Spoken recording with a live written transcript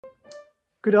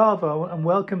Good Arvo, and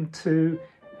welcome to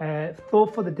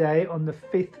Thought for the Day on the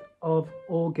 5th of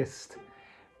August.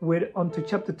 We're on to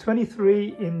chapter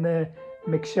 23 in the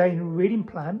M'Cheyne reading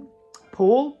plan.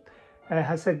 Paul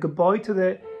has said goodbye to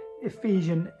the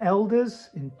Ephesian elders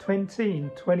in 20. In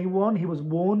 21, he was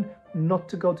warned not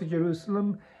to go to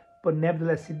Jerusalem, but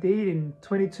nevertheless he did. In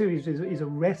 22, he's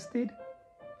arrested,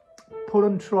 put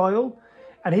on trial.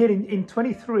 And here in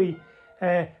 23,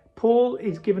 Paul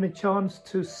is given a chance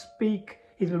to speak.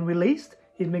 He's been released.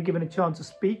 He's been given a chance to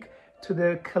speak to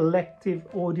the collective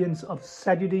audience of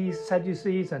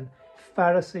Sadducees and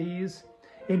Pharisees.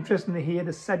 Interestingly here,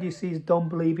 the Sadducees don't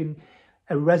believe in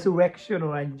a resurrection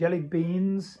or angelic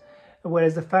beings,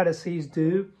 whereas the Pharisees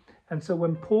do. And so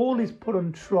when Paul is put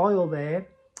on trial there,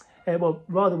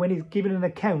 when he's given an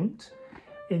account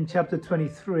in chapter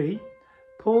 23,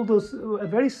 Paul does a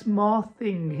very smart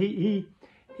thing.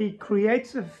 He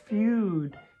creates a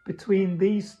feud between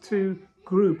these two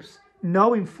groups,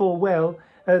 knowing full well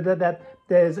that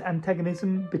there's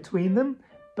antagonism between them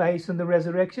based on the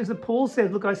resurrection. So Paul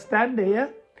says, look, I stand here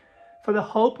for the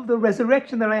hope of the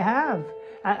resurrection that I have.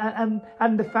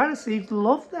 And the Pharisees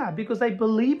love that because they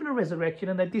believe in a resurrection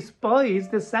and they despise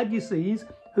the Sadducees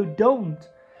who don't.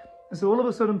 And so all of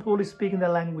a sudden Paul is speaking their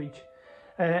language.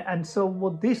 And so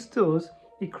what this does,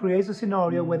 it creates a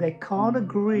scenario where they can't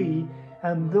agree,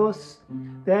 and thus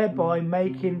thereby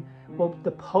making what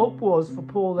the hope was for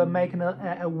Paul, they're making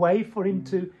a way for him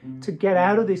to get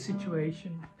out of this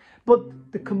situation.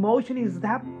 But the commotion is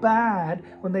that bad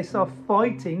when they start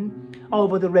fighting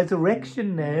over the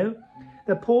resurrection now,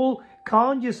 that Paul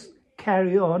can't just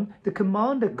carry on. The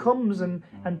commander comes and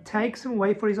takes him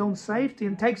away for his own safety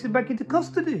and takes him back into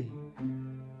custody.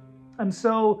 And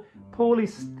so Paul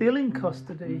is still in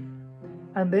custody.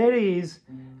 And there he is,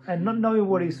 and not knowing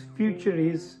what his future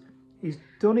is, he's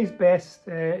done his best.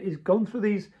 He's gone through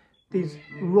these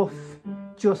rough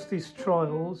justice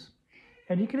trials.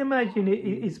 And you can imagine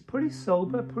he's pretty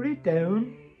sober, pretty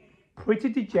down, pretty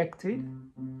dejected.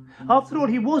 After all,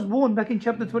 he was warned back in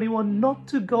chapter 21 not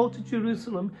to go to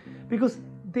Jerusalem because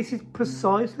this is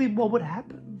precisely what would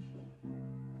happen.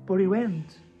 But he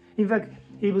went. In fact,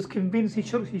 he was convinced he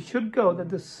should go, that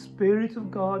the Spirit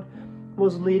of God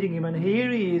was leading him. And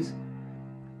here he is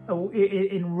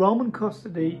in Roman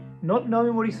custody, not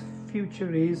knowing what his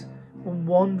future is and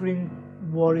wondering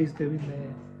what he's doing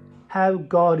there. How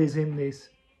God is in this.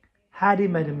 Had he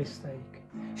made a mistake?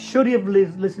 Should he have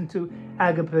listened to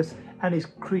Agabus and his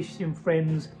Christian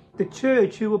friends, the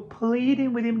church, who were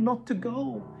pleading with him not to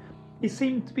go? It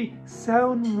seemed to be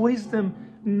sound wisdom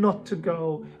not to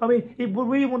go. I mean, it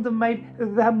really wouldn't have made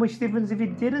that much difference if he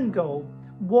didn't go.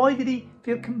 Why did he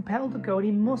feel compelled to go? And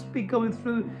he must be going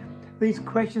through these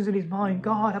questions in his mind.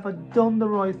 God, have I done the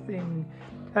right thing?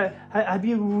 Have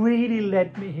you really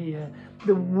led me here?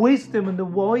 The wisdom and the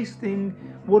wise thing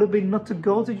would have been not to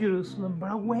go to Jerusalem,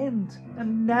 but I went.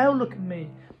 And now look at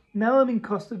me. Now I'm in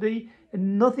custody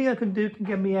and nothing I can do can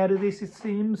get me out of this, it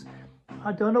seems.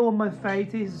 I don't know what my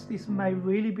fate is. This may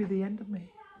really be the end of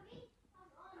me.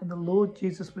 And the Lord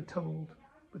Jesus, we're told,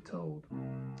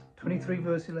 23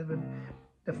 verse 11,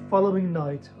 the following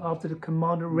night, after the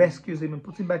commander rescues him and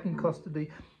puts him back in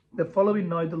custody, the following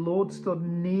night the Lord stood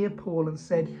near Paul and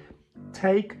said,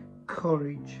 "Take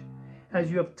courage.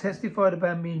 As you have testified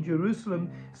about me in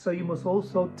Jerusalem, so you must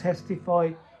also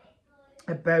testify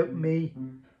about me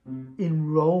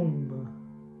in Rome."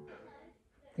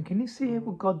 And can you see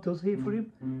what God does here for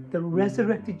him? The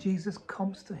resurrected Jesus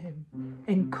comes to him,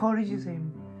 encourages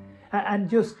him, and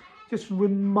just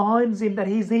reminds him that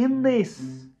he's in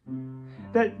this.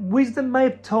 That wisdom may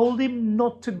have told him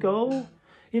not to go.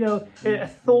 A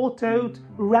thought out,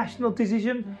 rational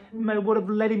decision would have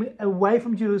led him away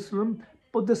from Jerusalem.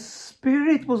 But the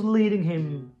Spirit was leading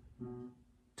him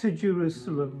to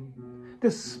Jerusalem.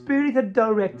 The Spirit had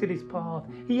directed his path.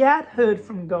 He had heard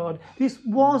from God. This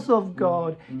was of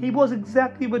God. He was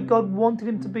exactly what God wanted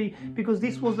him to be, because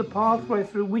this was the pathway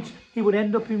through which he would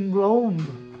end up in Rome,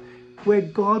 where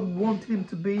God wanted him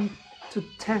to be, to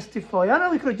testify. I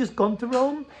know he could have just gone to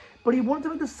Rome, but he wanted to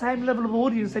have the same level of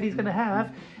audience that he's going to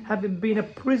have, having been a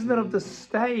prisoner of the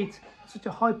state, such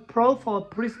a high-profile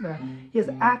prisoner. He has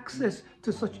access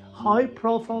to such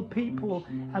high-profile people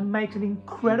and makes an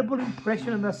incredible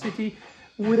impression in that city.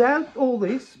 Without all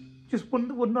this, just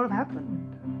would not have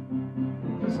happened.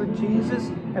 And so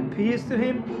Jesus appears to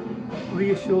him,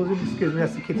 reassures him, excuse me,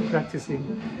 that's the kids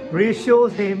practicing,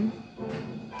 reassures him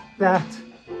that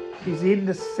he's in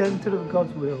the center of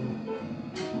God's will.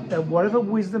 That whatever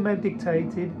wisdom had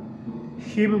dictated,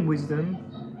 human wisdom,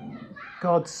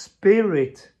 God's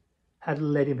Spirit had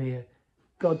led him here.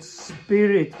 God's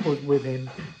Spirit was with him.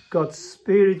 God's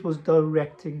Spirit was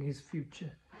directing his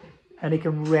future. And he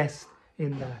can rest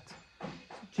in that. So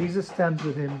Jesus stands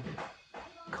with him,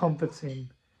 comforts him,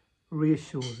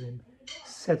 reassures him,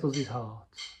 settles his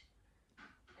heart.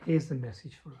 Here's the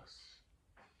message for us.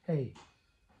 Hey,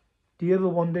 do you ever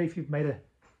wonder if you've made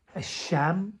a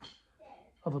sham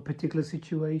of a particular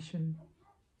situation?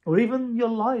 Or even your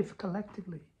life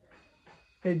collectively?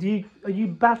 Are you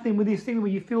battling with this thing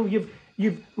where you feel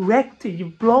you've wrecked it,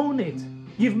 you've blown it,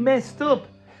 you've messed up,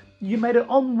 you made an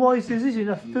unwise decision,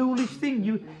 a foolish thing,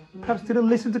 you perhaps didn't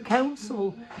listen to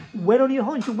counsel, went on your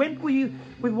hunch, you went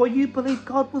with what you believed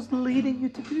God was leading you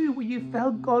to do, what you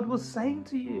felt God was saying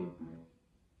to you.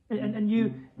 And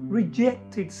you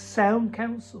rejected sound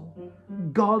counsel,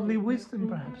 godly wisdom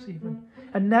perhaps even.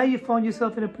 And now you find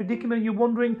yourself in a predicament and you're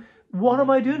wondering, what am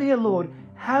I doing here, Lord?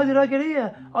 How did I get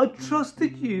here? I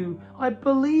trusted you. I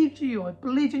believed you. I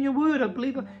believed in your word. I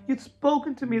believed that you'd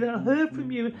spoken to me, that I heard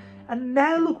from you. And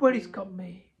now look where it's got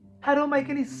me. How do I make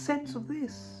any sense of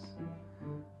this?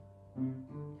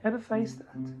 Ever faced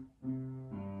that?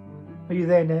 Are you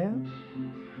there now?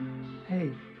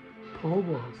 Hey, Paul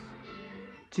was.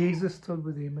 Jesus stood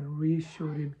with him and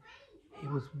reassured him he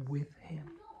was with him.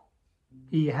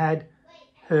 He had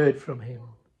heard from him.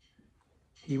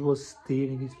 He was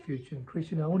steering his future. And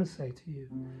Christian, I want to say to you,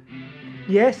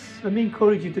 yes, let me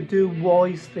encourage you to do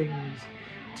wise things,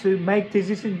 to make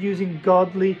decisions using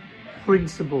godly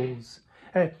principles,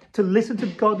 to listen to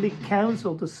godly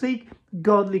counsel, to seek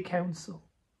godly counsel.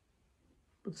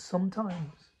 But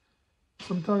sometimes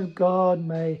God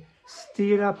may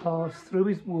steer our paths through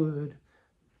his word,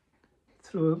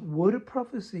 through a word of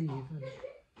prophecy even,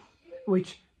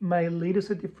 which may lead us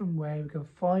a different way. We can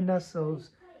find ourselves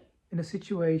in a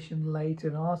situation later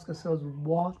and ask ourselves,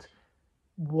 what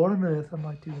on earth am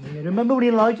I doing here? Remember when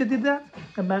Elijah did that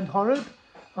at Mount Horeb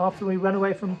after he ran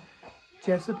away from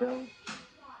Jezebel?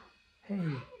 Hey,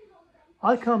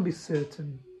 I can't be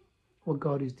certain what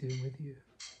God is doing with you.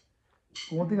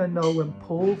 But one thing I know, when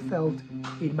Paul felt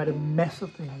he'd made a mess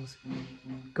of things,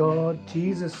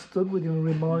 Jesus stood with him and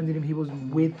reminded him he was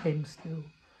with him still.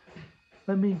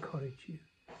 Let me encourage you.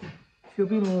 If you're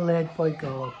being led by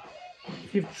God,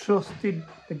 if you've trusted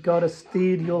that God has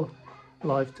steered your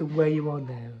life to where you are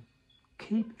now,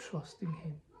 keep trusting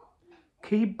him.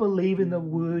 Keep believing the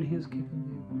word he has given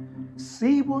you.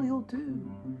 See what he'll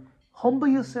do. Humble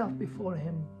yourself before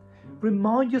him.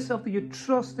 Remind yourself that you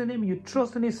trust in him, you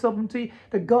trust in his sovereignty,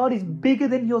 that God is bigger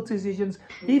than your decisions,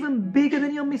 even bigger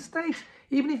than your mistakes.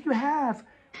 Even if you have,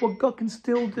 what God can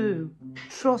still do.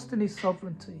 Trust in his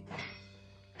sovereignty.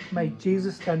 May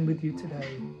Jesus stand with you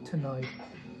tonight,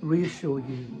 reassure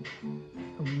you,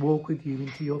 and walk with you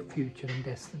into your future and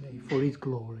destiny for his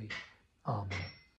glory. Amen.